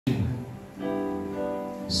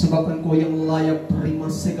Sebab Engkau yang layak terima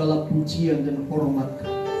segala pujian dan hormat.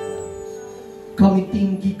 Kami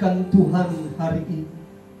tinggikan Tuhan hari ini.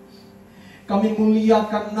 Kami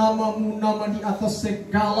muliakan nama-Mu, nama di atas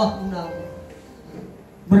segala nama.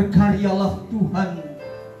 Berkaryalah Tuhan.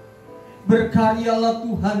 Berkaryalah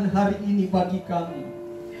Tuhan hari ini bagi kami.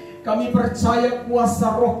 Kami percaya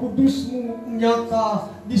kuasa Roh Kudus-Mu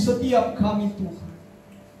nyata di setiap kami Tuhan.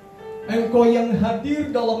 Engkau yang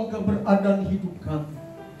hadir dalam keberadaan hidup kami.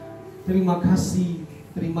 Terima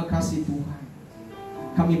kasih Tuhan.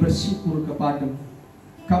 Kami bersyukur kepada-Mu.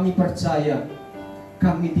 Kami percaya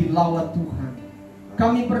kami dilawat Tuhan.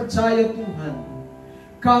 Kami percaya Tuhan,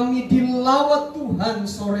 kami dilawat Tuhan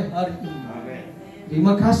sore hari ini.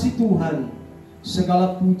 Terima kasih Tuhan.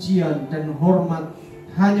 Segala pujian dan hormat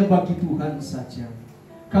hanya bagi Tuhan saja.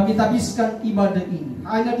 Kami tabiskan ibadah ini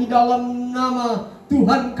hanya di dalam nama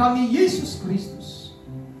Tuhan kami Yesus Kristus,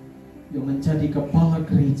 yang menjadi kepala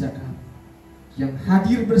gereja kami, yang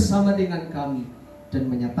hadir bersama dengan kami dan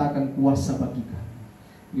menyatakan kuasa bagi kami.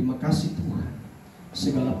 Terima kasih Tuhan.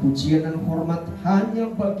 Segala pujian dan hormat hanya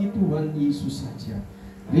bagi Tuhan Yesus saja.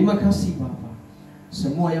 Terima kasih Bapa.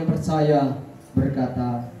 Semua yang percaya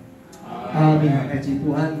berkata amin. Puji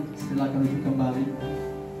Tuhan. Silakan untuk kembali.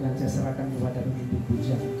 Dan saya serahkan kepada pemimpin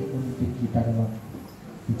pujian untuk memimpin kita dalam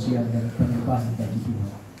pujian dan penyembahan bagi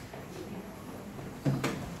Tuhan.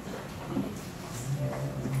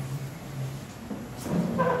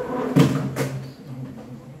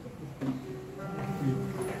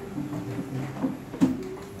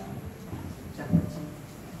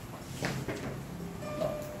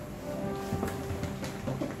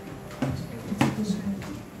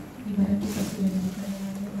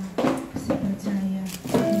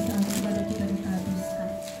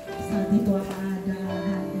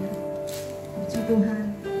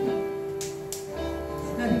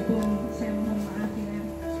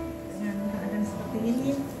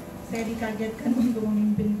 Dikagetkan untuk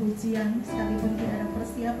memimpin pujian, sekalipun tidak ada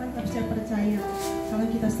persiapan, tapi saya percaya kalau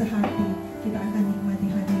kita sehati, kita akan nikmati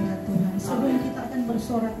hadirat Tuhan. Sebelum kita akan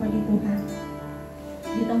bersorak bagi Tuhan,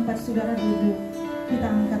 di tempat saudara duduk, kita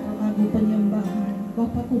angkat lagu penyembahan.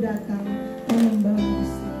 Bapakku datang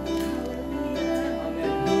menyembahmu.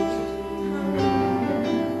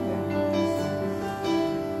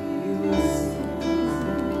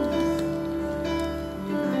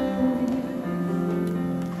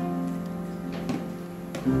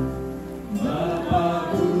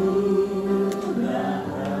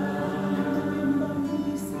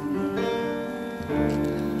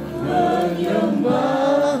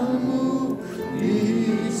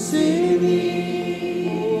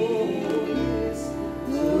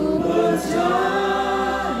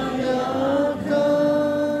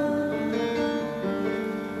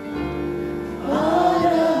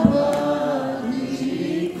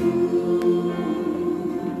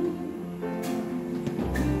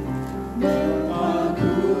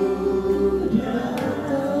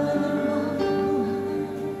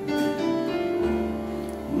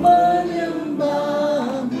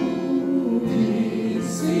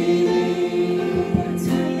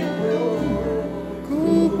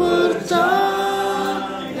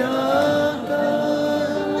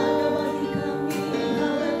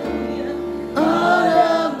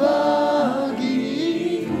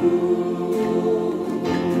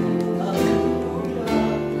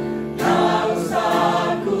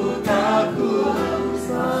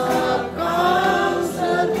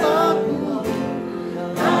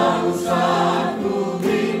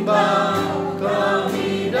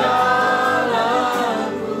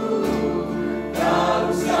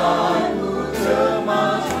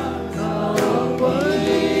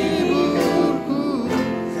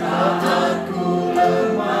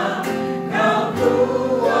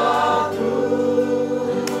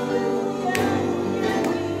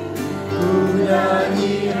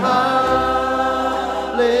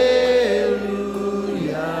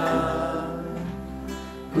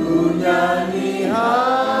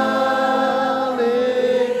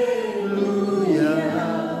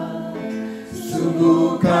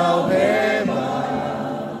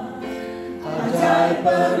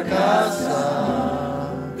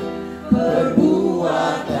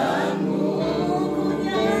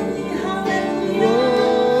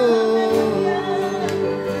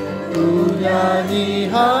 Ku nyanyi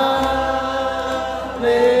haleluya.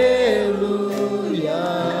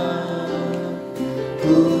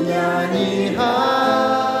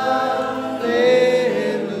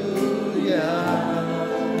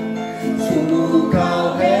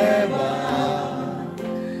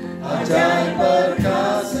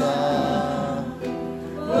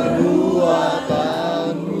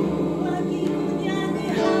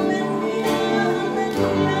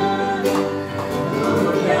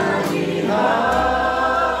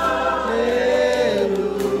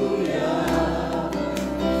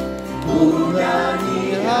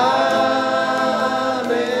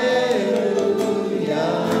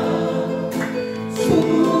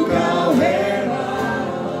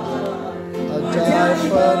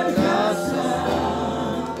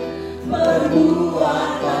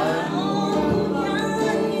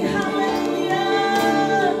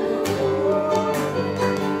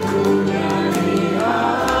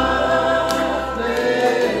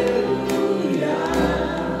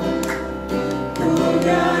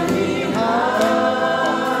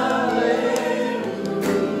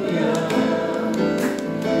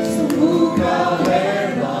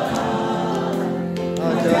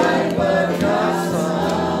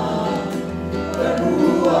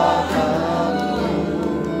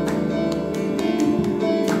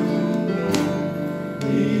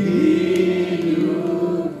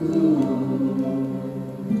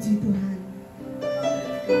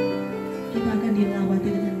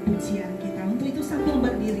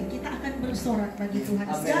 bersorak bagi Tuhan.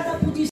 Segala puji